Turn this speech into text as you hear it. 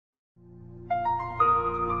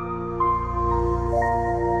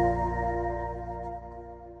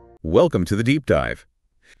Welcome to the Deep Dive.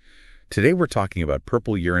 Today we're talking about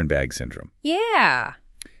purple urine bag syndrome. Yeah.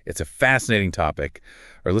 It's a fascinating topic.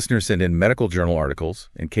 Our listeners send in medical journal articles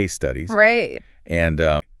and case studies. Right. And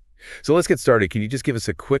so let's get started. Can you just give us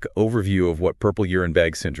a quick overview of what purple urine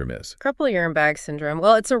bag syndrome is? Purple urine bag syndrome.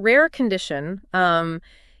 Well, it's a rare condition.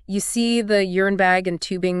 You see the urine bag and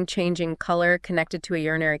tubing changing color connected to a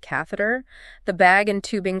urinary catheter. The bag and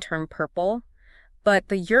tubing turn purple, but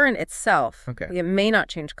the urine itself, it may not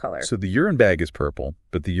change color. So the urine bag is purple,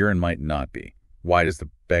 but the urine might not be. Why does the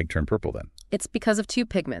bag turn purple then? It's because of two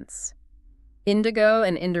pigments, indigo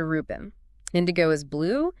and indirubin. Indigo is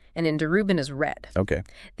blue and indirubin is red. Okay.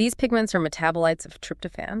 These pigments are metabolites of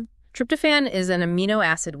tryptophan. Tryptophan is an amino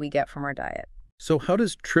acid we get from our diet. So how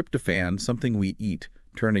does tryptophan, something we eat,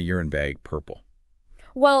 turn a urine bag purple?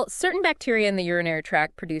 Well, certain bacteria in the urinary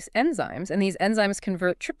tract produce enzymes, and these enzymes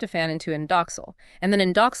convert tryptophan into indoxal. And then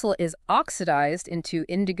indoxal is oxidized into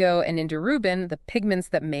indigo and indirubin, the pigments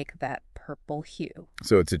that make that purple hue.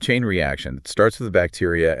 So it's a chain reaction. It starts with the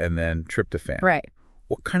bacteria and then tryptophan. Right.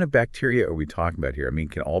 What kind of bacteria are we talking about here? I mean,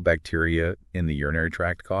 can all bacteria in the urinary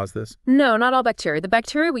tract cause this? No, not all bacteria. The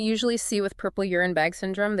bacteria we usually see with purple urine bag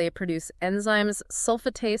syndrome, they produce enzymes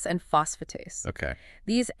sulfatase and phosphatase. Okay.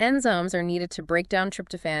 These enzymes are needed to break down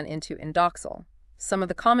tryptophan into indoxal. Some of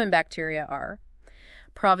the common bacteria are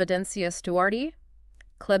Providencia stewarti,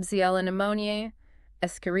 Klebsiella pneumoniae,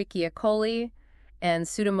 Escherichia coli, and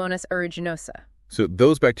Pseudomonas aeruginosa. So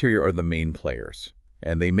those bacteria are the main players,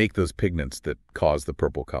 and they make those pigments that cause the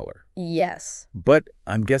purple color. Yes. But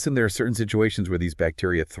I'm guessing there are certain situations where these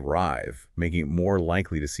bacteria thrive, making it more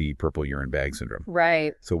likely to see purple urine bag syndrome.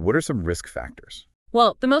 Right. So what are some risk factors?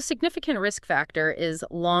 Well, the most significant risk factor is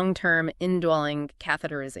long-term indwelling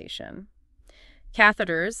catheterization.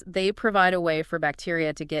 Catheters, they provide a way for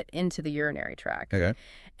bacteria to get into the urinary tract. Okay.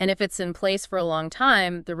 And if it's in place for a long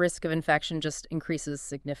time, the risk of infection just increases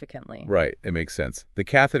significantly. Right. It makes sense. The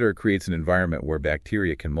catheter creates an environment where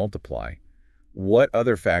bacteria can multiply. What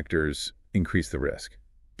other factors increase the risk?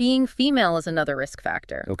 Being female is another risk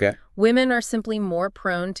factor. Okay. Women are simply more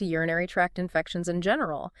prone to urinary tract infections in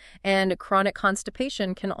general, and chronic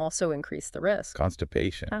constipation can also increase the risk.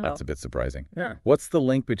 Constipation. Oh. That's a bit surprising. Yeah. What's the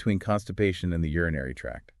link between constipation and the urinary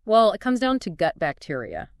tract? Well, it comes down to gut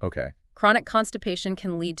bacteria. Okay. Chronic constipation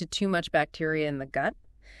can lead to too much bacteria in the gut.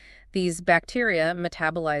 These bacteria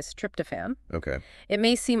metabolize tryptophan. Okay. It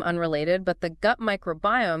may seem unrelated, but the gut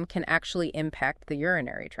microbiome can actually impact the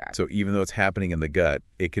urinary tract. So even though it's happening in the gut,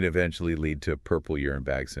 it can eventually lead to purple urine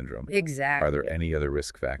bag syndrome. Exactly. Are there any other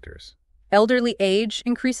risk factors? Elderly age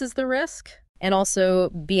increases the risk, and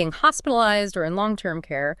also being hospitalized or in long-term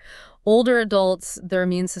care. Older adults, their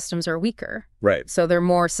immune systems are weaker. Right. So they're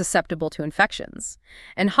more susceptible to infections.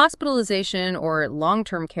 And hospitalization or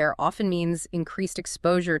long-term care often means increased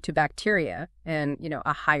exposure to bacteria and,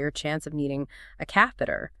 a higher chance of needing a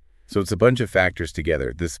catheter. So it's a bunch of factors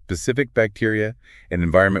together. The specific bacteria, an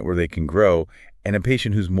environment where they can grow, and a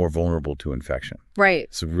patient who's more vulnerable to infection. Right.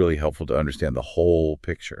 It's really helpful to understand the whole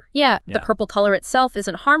picture. Yeah, the purple color itself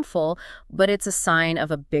isn't harmful, but it's a sign of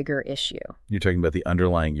a bigger issue. You're talking about the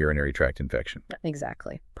underlying urinary tract infection.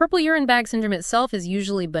 Exactly. Purple urine bag syndrome itself is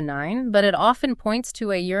usually benign, but it often points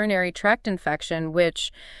to a urinary tract infection,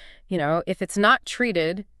 which, if it's not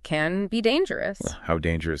treated, can be dangerous. Well, how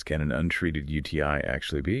dangerous can an untreated UTI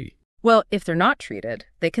actually be? Well, if they're not treated,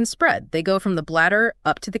 they can spread. They go from the bladder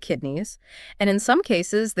up to the kidneys, and in some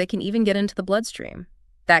cases, they can even get into the bloodstream.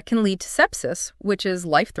 That can lead to sepsis, which is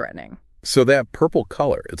life-threatening. So that purple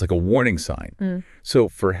color, it's like a warning sign. So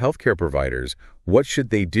for healthcare providers, what should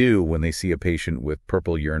they do when they see a patient with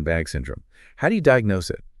purple urine bag syndrome? How do you diagnose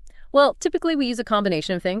it? Well, typically we use a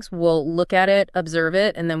combination of things. We'll look at it, observe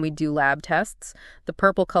it, and then we do lab tests. The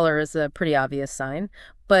purple color is a pretty obvious sign,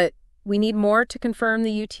 but we need more to confirm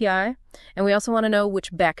the UTI, and we also want to know which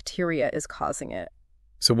bacteria is causing it.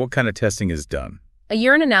 So what kind of testing is done? A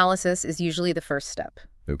urine analysis is usually the first step.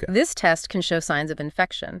 Okay. This test can show signs of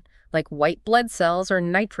infection, like white blood cells or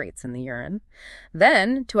nitrates in the urine.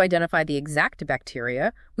 Then, to identify the exact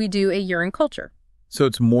bacteria, we do a urine culture. So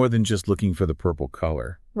it's more than just looking for the purple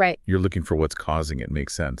color. Right. You're looking for what's causing it.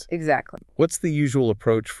 Makes sense. Exactly. What's the usual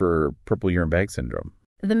approach for purple urine bag syndrome?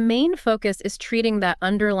 The main focus is treating that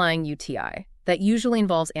underlying UTI. That usually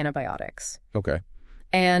involves antibiotics. Okay.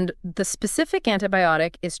 And the specific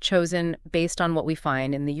antibiotic is chosen based on what we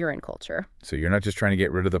find in the urine culture. So you're not just trying to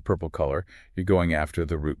get rid of the purple color, you're going after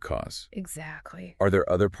the root cause. Exactly. Are there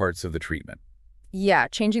other parts of the treatment? Yeah,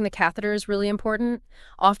 changing the catheter is really important.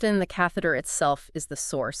 Often the catheter itself is the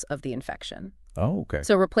source of the infection. Oh, okay.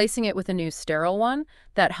 So replacing it with a new sterile one,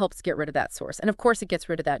 that helps get rid of that source. And of course, it gets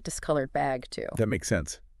rid of that discolored bag too. That makes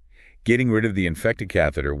sense. Getting rid of the infected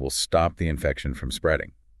catheter will stop the infection from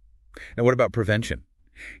spreading. Now, what about prevention?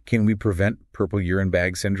 Can we prevent purple urine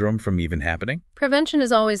bag syndrome from even happening? Prevention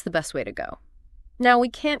is always the best way to go. Now, we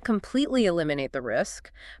can't completely eliminate the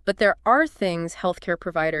risk, but there are things healthcare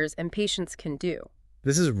providers and patients can do.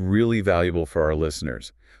 This is really valuable for our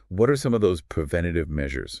listeners. What are some of those preventative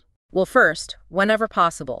measures? Well, first, whenever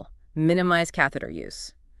possible, minimize catheter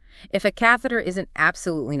use. If a catheter isn't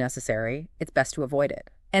absolutely necessary, it's best to avoid it.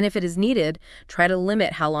 And if it is needed, try to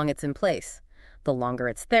limit how long it's in place. The longer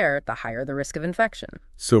it's there, the higher the risk of infection.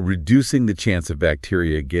 So reducing the chance of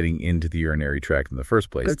bacteria getting into the urinary tract in the first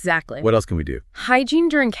place. Exactly. What else can we do? Hygiene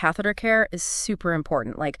during catheter care is super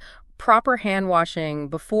important, like proper hand washing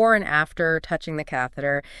before and after touching the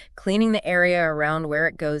catheter, cleaning the area around where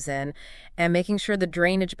it goes in, and making sure the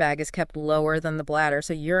drainage bag is kept lower than the bladder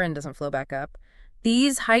so urine doesn't flow back up.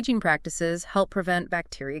 These hygiene practices help prevent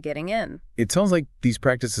bacteria getting in. It sounds like these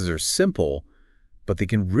practices are simple, but they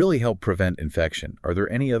can really help prevent infection. Are there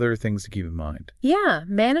any other things to keep in mind? Yeah,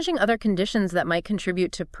 managing other conditions that might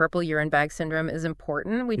contribute to purple urine bag syndrome is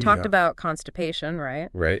important. We talked about constipation, right?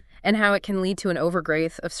 Right. And how it can lead to an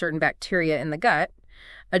overgrowth of certain bacteria in the gut.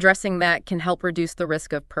 Addressing that can help reduce the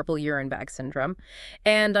risk of purple urine bag syndrome.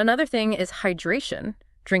 And another thing is hydration.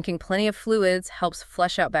 Drinking plenty of fluids helps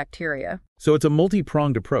flush out bacteria. So it's a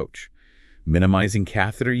multi-pronged approach. Minimizing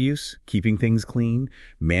catheter use, keeping things clean,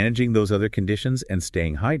 managing those other conditions, and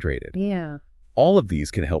staying hydrated. Yeah. All of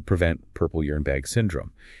these can help prevent purple urine bag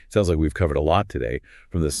syndrome. Sounds like we've covered a lot today,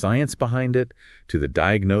 from the science behind it to the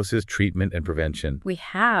diagnosis, treatment, and prevention. We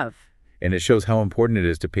have. And it shows how important it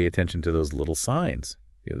is to pay attention to those little signs.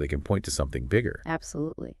 They can point to something bigger.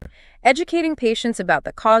 Absolutely. Educating patients about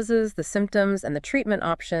the causes, the symptoms, and the treatment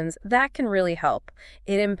options, that can really help.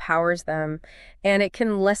 It empowers them, and it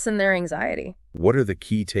can lessen their anxiety. What are the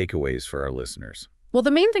key takeaways for our listeners? Well,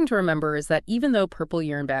 the main thing to remember is that even though purple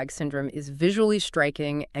urine bag syndrome is visually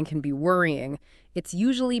striking and can be worrying, it's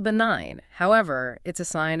usually benign. However, it's a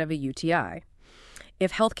sign of a UTI.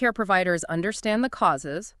 If healthcare providers understand the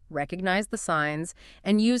causes, recognize the signs,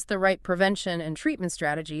 and use the right prevention and treatment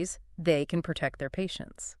strategies, they can protect their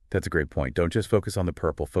patients. That's a great point. Don't just focus on the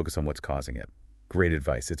purple, focus on what's causing it. Great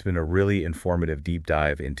advice. It's been a really informative deep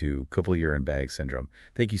dive into purple urine bag syndrome.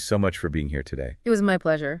 Thank you so much for being here today. It was my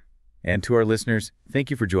pleasure. And to our listeners, thank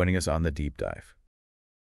you for joining us on the deep dive.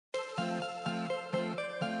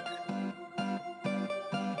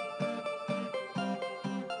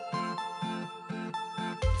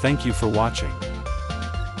 Thank you for watching.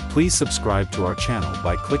 Please subscribe to our channel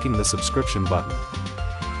by clicking the subscription button.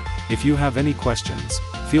 If you have any questions,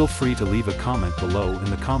 feel free to leave a comment below in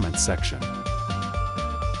the comments section.